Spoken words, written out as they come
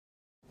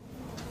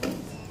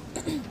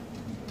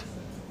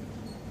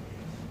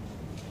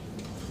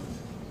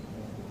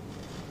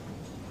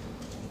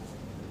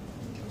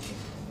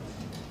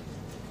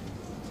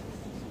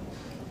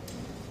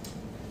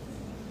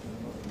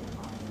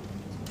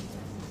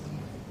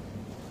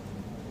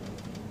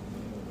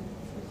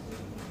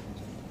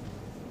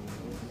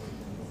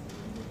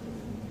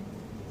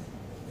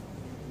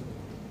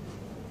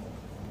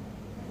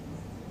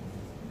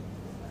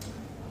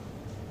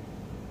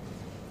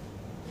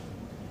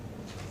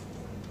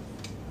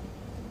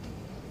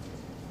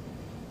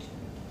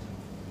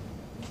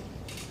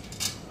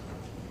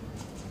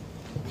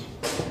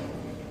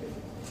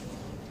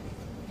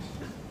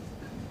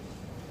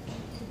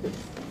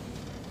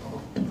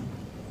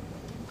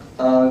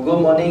Good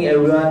morning,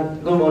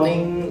 everyone. Good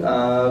morning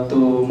to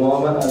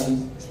Muhammad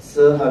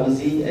Sir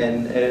Hafizi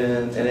and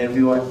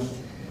everyone.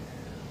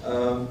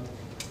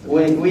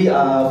 We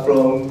are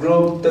from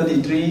Group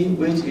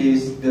 33, which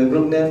is the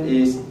group name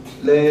is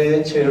Le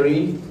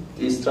Cherry.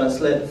 Is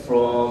translated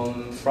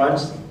from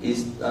French.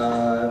 Is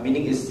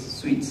meaning is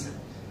sweets.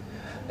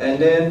 And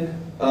then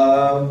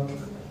our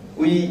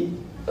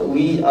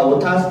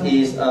task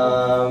is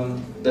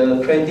the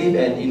creative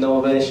and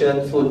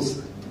innovation foods.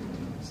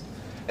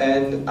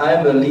 And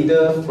I'm a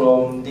leader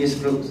from this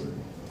group.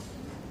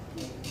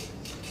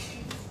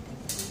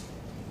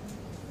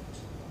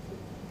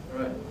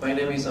 Alright, my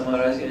name is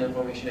Amar Razi and I'm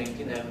from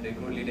H19. I'm the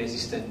group leader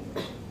assistant.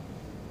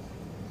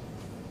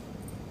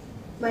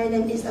 My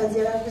name is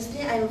Azira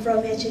Husni. I'm from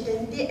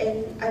H20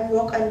 and I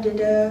work under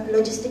the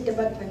logistic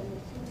department.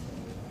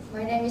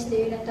 My name is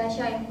Dewi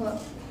Natasha. I'm from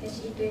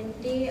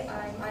HE20.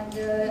 I'm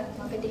under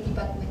marketing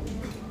department.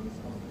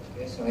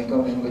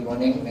 Assalamualaikum and good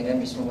morning. My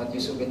name is Muhammad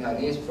Yusuf bin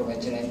Haris from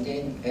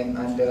H19. I'm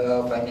under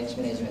finance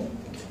management.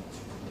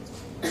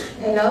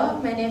 Hello,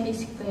 my name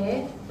is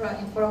Claire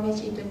from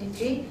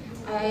HE23.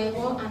 I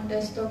work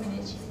under store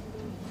management.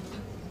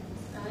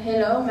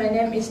 Hello, my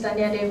name is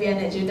Tania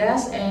Deviana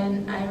Judas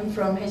and I'm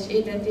from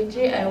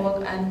HE23. I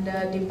work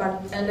under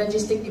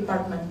logistic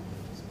department.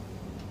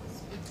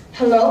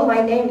 Hello,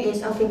 my name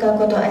is Afrika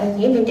Koto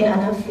Aini binti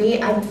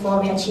Hanafi. I'm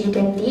from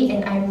HE20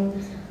 and I'm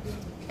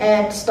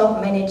at stock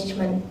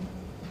management.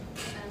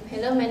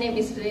 Hello, my name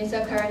is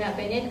Vanessa Karana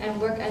Bennett. I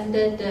work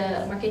under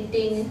the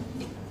marketing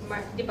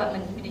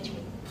department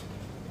management.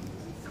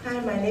 Hi,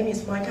 my name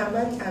is Moy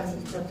Kaman. I'm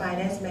the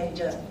finance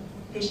manager,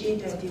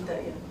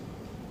 HE2030.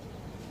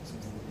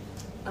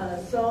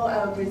 So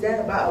I will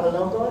present about our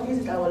logo.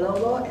 This is our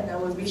logo, and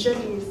our vision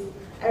is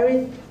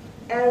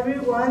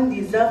everyone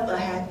deserves a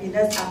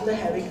happiness after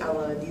having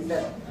our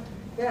dessert.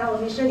 Then our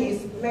mission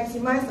is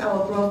maximize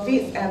our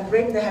profits and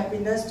bring the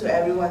happiness to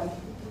everyone.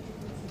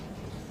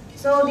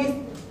 So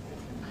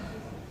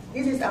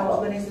this is our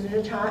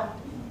organizational chart.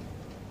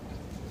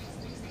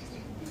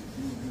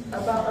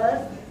 About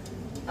us,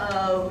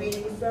 we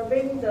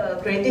serving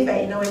the creative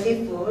and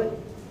innovative food.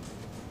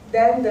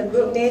 Then the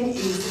group name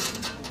is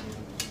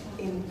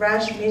in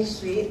French means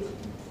sweet.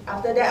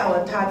 After that,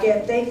 our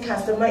targeting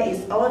customer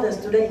is all the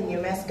students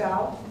in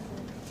UNESCO.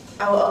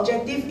 Our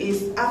objective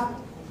is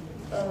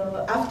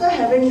after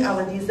having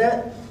our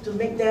dessert to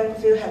make them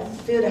feel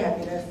the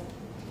happiness.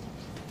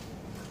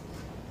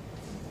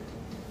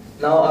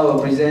 Now I will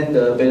present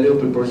the value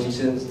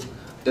propositions.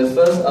 The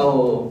first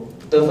of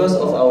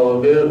our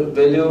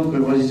value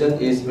proposition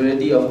is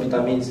variety of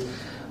vitamins.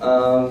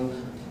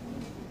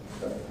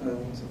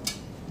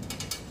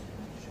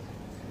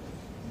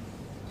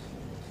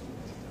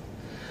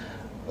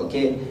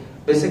 Okay,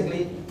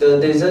 basically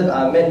the dessert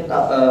are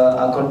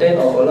contain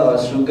of a lot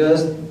of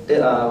sugars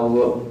that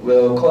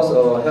will cause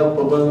or health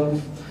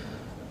problem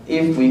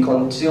if we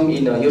consume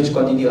in a huge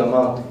quantity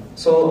amount.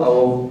 So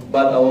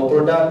our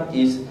product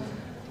is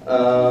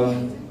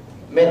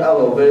made out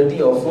of variety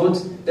of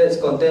foods that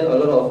contain a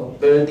lot of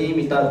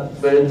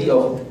variety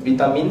of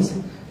vitamins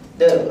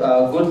that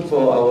are good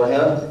for our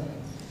health,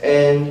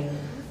 and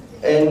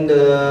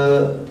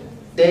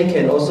they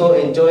can also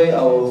enjoy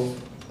our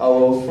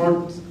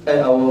fruit and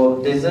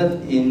our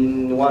dessert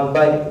in one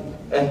bite.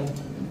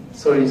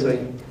 Sorry.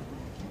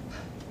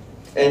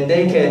 And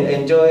they can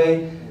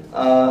enjoy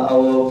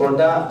our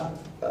product,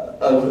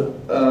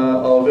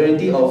 a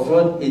variety of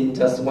fruit in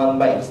just one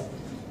bite.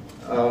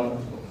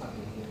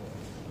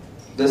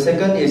 The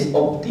second is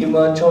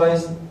optimal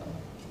choice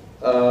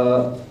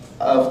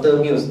after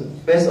meals.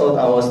 Based on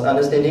our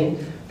understanding,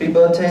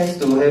 people tend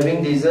to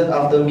having dessert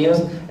after meals,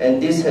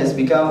 and this has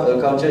become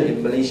a culture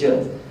in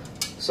Malaysia.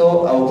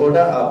 So our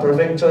products are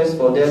perfect choice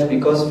for them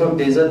because fruit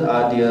dessert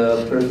are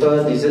their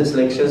preferred dessert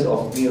selections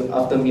of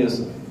after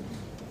meals.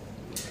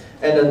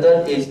 And the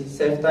third is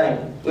save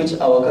time, which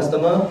our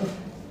customer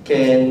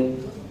can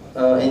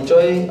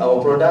enjoy our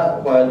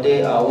product while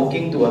they are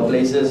walking to our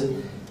places,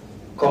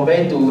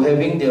 compared to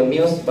having their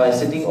meals by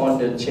sitting on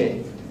the chair.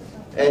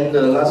 And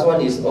the last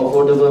one is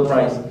affordable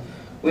price,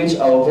 which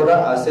our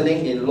products are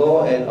selling in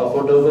low and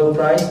affordable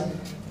price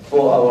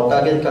for our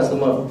target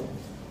customer.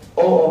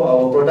 All of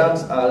our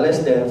products are less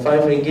than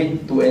 5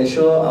 ringgit to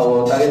ensure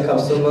our target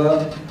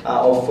customer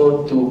are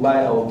offered to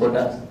buy our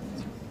products.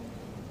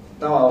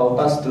 Now I'll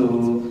pass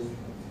to...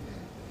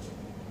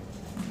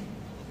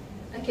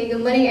 Okay,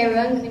 good morning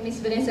everyone. My name is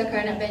Vanessa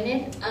Karana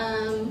Bennett.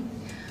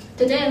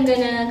 Today I'm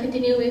gonna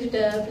continue with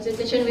the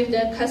presentation with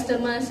the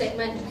customer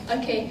segment.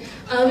 Okay,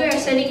 we're gonna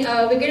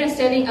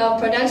selling our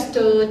products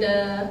to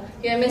the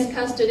UMS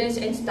Cal students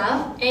and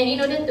staff, and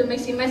in order to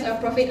maximize our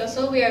profit,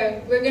 also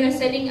we're gonna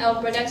selling our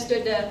products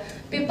to the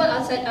people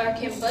outside our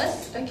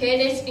campus.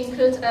 Okay, this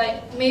includes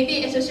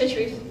maybe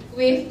association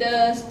with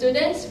the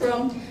students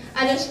from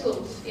other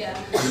schools. Yeah,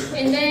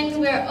 and then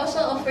we're also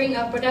offering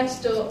our products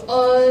to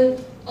all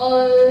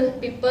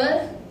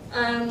people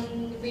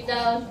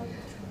without.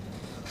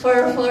 For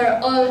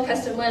all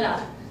customer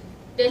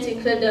that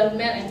include the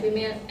male and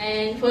female,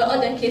 and for all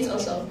the kids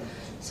also.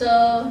 So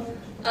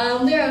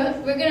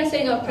We're gonna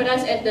sell our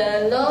products at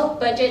the low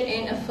budget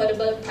and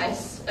affordable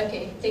price.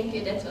 Okay, thank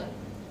you. That's all.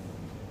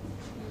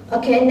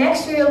 Okay,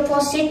 next we will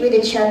proceed with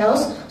the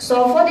channels.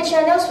 So for the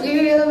channels,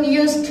 we will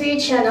use 3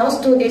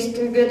 channels to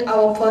distribute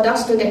our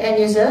products to the end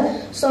user.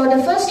 So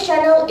the first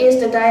channel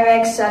is the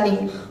direct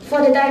selling.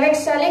 For the direct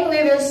selling,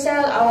 we will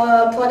sell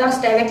our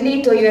products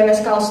directly to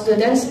UMSCal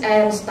students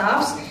and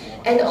staffs.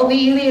 And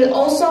we will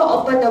also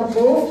open a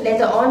booth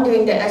later on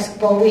during the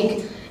Expo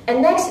week.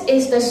 And next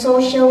is the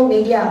social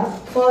media.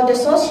 For the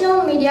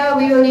social media,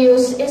 we will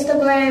use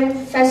Instagram,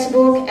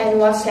 Facebook, and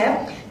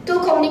WhatsApp to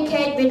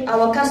communicate with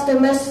our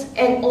customers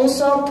and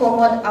also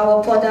promote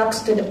our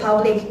products to the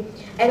public.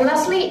 And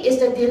lastly is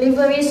the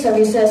delivery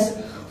services.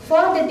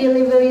 For the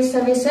delivery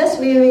services,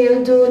 we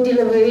will do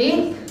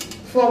delivery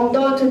from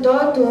door to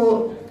door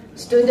to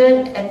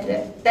students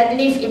that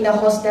live in the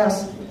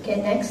hostels.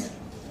 Okay, next.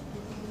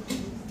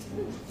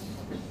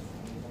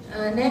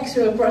 Next,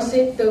 we'll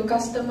proceed to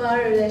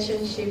customer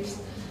relationships.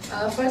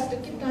 First, to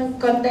keep in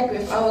contact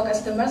with our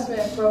customers, we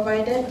have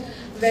provided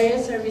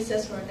various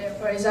services for them.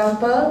 For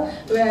example,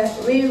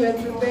 we will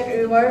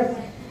prepare reward,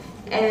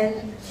 and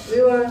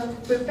we will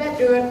prepare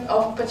reward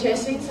of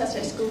purchasing such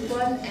as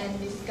coupon and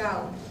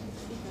discount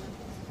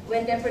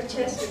when they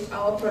purchase with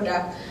our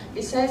product.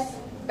 Besides,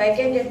 by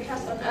getting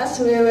trust on us,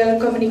 we will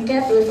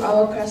communicate with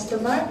our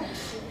customer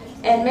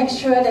and make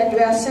sure that we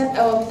are set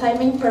our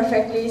timing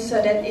perfectly so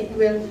that it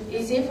will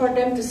easy for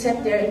them to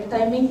set their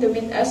timing to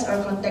meet us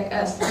or contact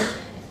us.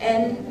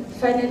 And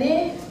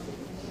finally,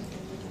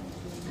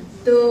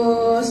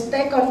 to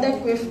stay contact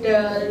with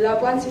the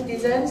Labuan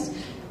citizens,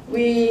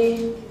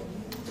 we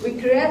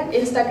create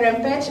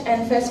Instagram page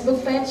and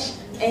Facebook page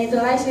and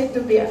utilize it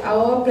to be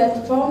our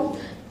platform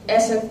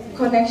as a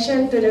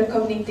connection to the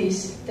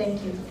communities.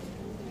 Thank you.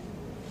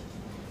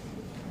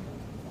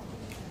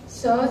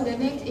 So the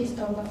next is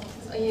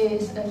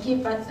a key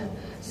partner.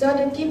 So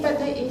the key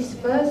partner is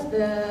first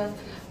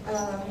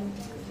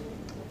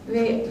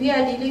we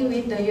are dealing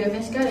with the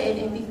UMSCal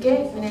and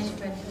MBK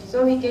management.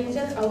 So we can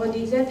sell our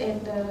dessert at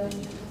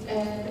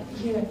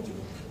here.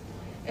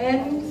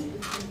 And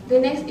the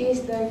next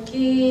is the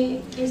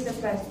key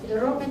supplies. The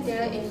raw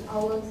material and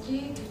our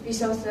key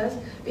resources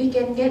we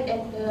can get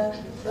at the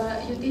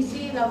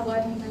UTC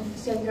Labuan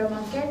Central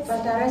Market,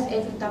 Bataras,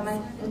 and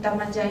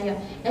Utaman Jaya.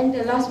 And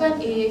the last one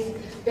is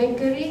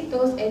bakery,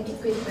 tools, and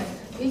equipment.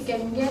 We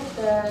can get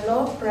the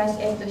low price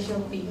at the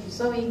Shopee,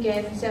 so we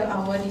can sell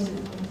our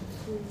dessert.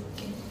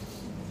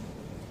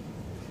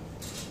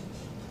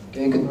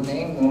 Okay, good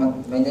morning.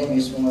 My name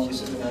is Muhammad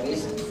Yusuf bin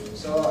Haris.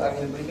 So I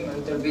will briefing a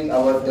little bit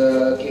about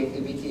the key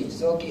activity.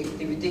 So key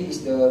activity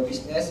is the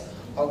business,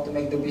 how to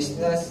make the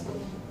business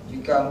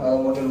become a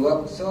model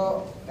work.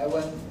 So I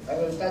will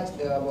touch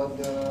about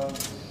the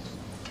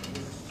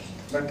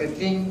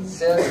marketing,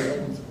 sales,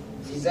 and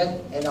design,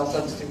 and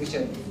also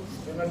distribution.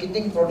 The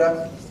marketing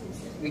product,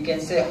 we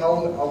can say how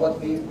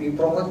we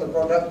promote the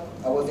product,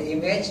 about the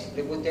image,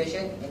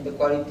 reputation, and the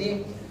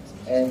quality.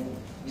 And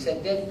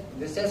besides that,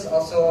 the sales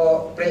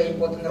also play an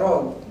important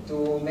role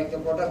to make the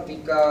product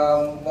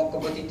become more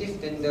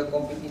competitive than the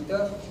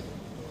competitor.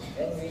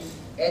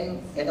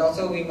 And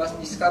also we must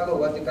discover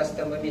what the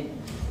customer needs.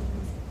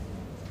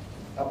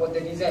 About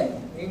the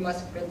design, we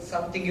must create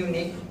something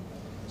unique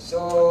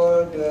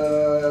so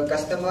the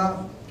customer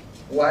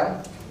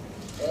want,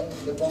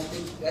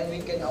 and we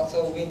can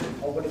also win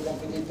over the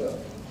competitor.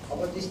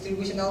 About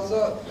distribution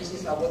also, this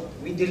is about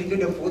we deliver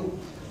the food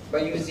by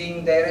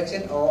using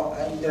direction, or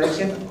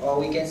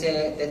we can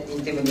say that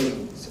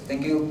intermediary. So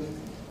thank you.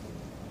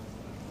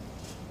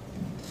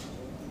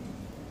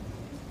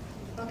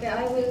 Okay,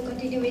 I will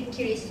continue with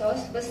key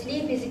resource.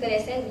 Firstly, physical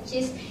asset, which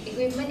is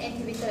equipment and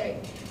inventory.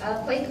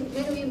 For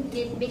equipment, we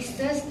need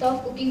mixer,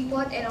 stove, cooking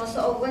pot, and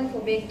also oven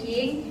for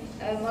baking.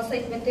 Also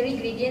inventory,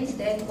 ingredients,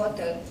 and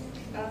water.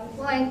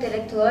 For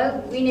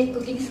intellectual, we need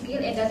cooking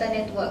skill and data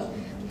network.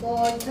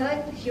 For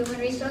third, human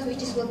resource,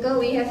 which is worker,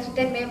 we have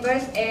 10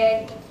 members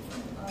and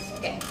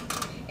okay.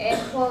 And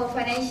for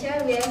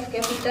financial, we have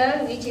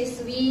capital, which is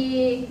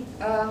we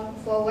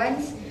for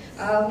once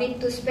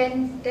need to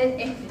spend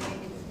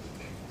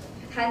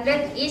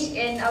 100 each,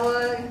 and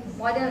our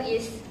model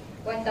is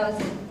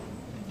 1,000.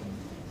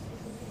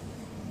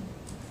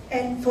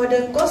 And for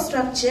the cost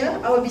structure,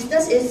 our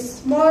business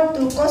is more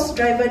to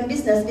cost-driven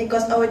business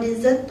because our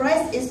dessert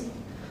price is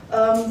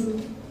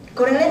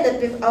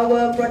correlated with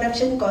our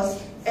production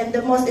cost. And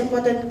the most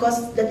important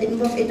cost that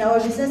involved in our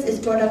business is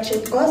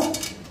production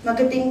cost,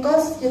 marketing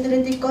cost,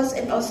 utility cost,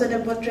 and also the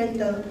boat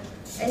rental.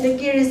 And the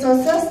key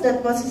resources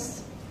that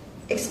was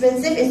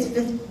expensive is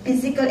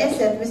physical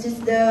asset, which is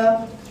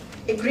the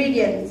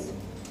ingredients.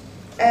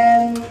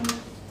 And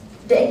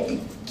the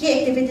key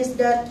activities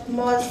that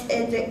most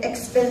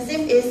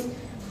expensive is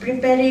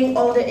preparing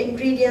all the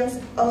ingredients,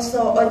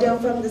 also order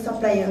from the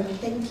supplier.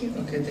 Thank you.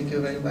 Okay, thank you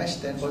very much.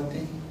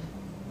 10:40.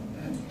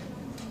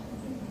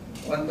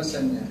 One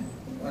person, yeah.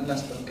 One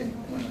last person.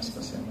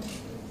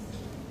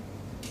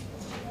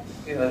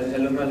 Okay,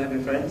 hello my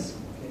lovely friends.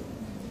 Okay.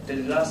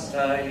 The last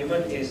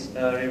element is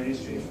revenue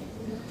stream.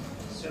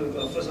 So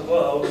first of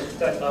all,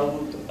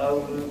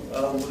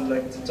 I would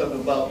like to talk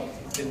about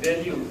the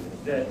value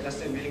that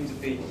customer willing to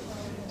pay.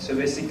 So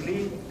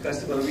basically,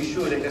 we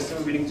show that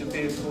customer willing to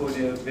pay for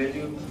the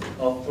value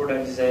of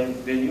product design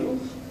value,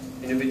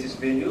 innovative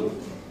value,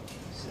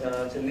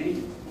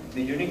 certainly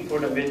the unique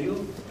product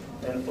value,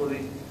 and for the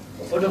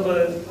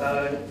affordable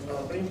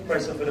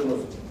price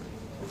affordable.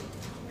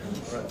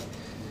 Alright.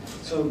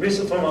 So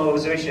based from our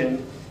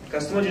observation,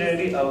 customers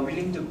generally are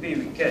willing to pay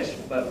with cash,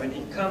 but when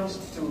it comes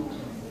to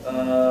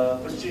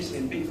purchase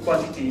in big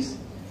quantities,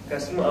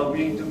 customers are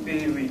willing to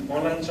pay with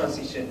online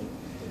transaction.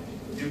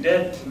 To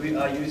that, we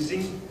are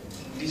using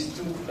these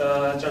two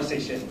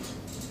transactions.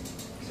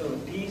 So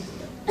these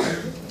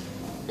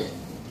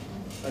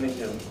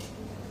financial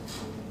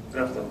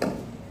graph.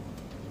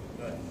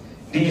 Right.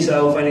 This is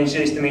our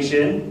financial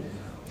estimation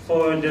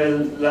for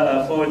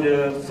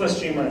the first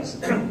 3 months.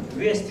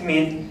 We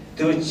estimate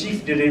to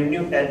achieve the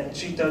revenue at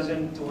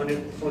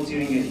 3,240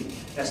 ringgit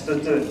as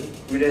total,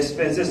 with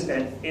expenses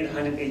at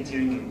 880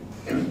 ringgit,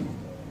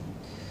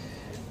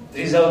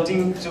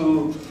 resulting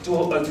to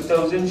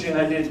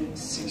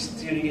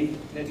 2,360 ringgit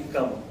net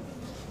income.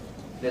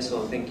 That's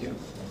all. Thank you.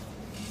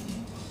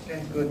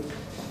 Okay, good.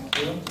 Thank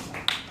you.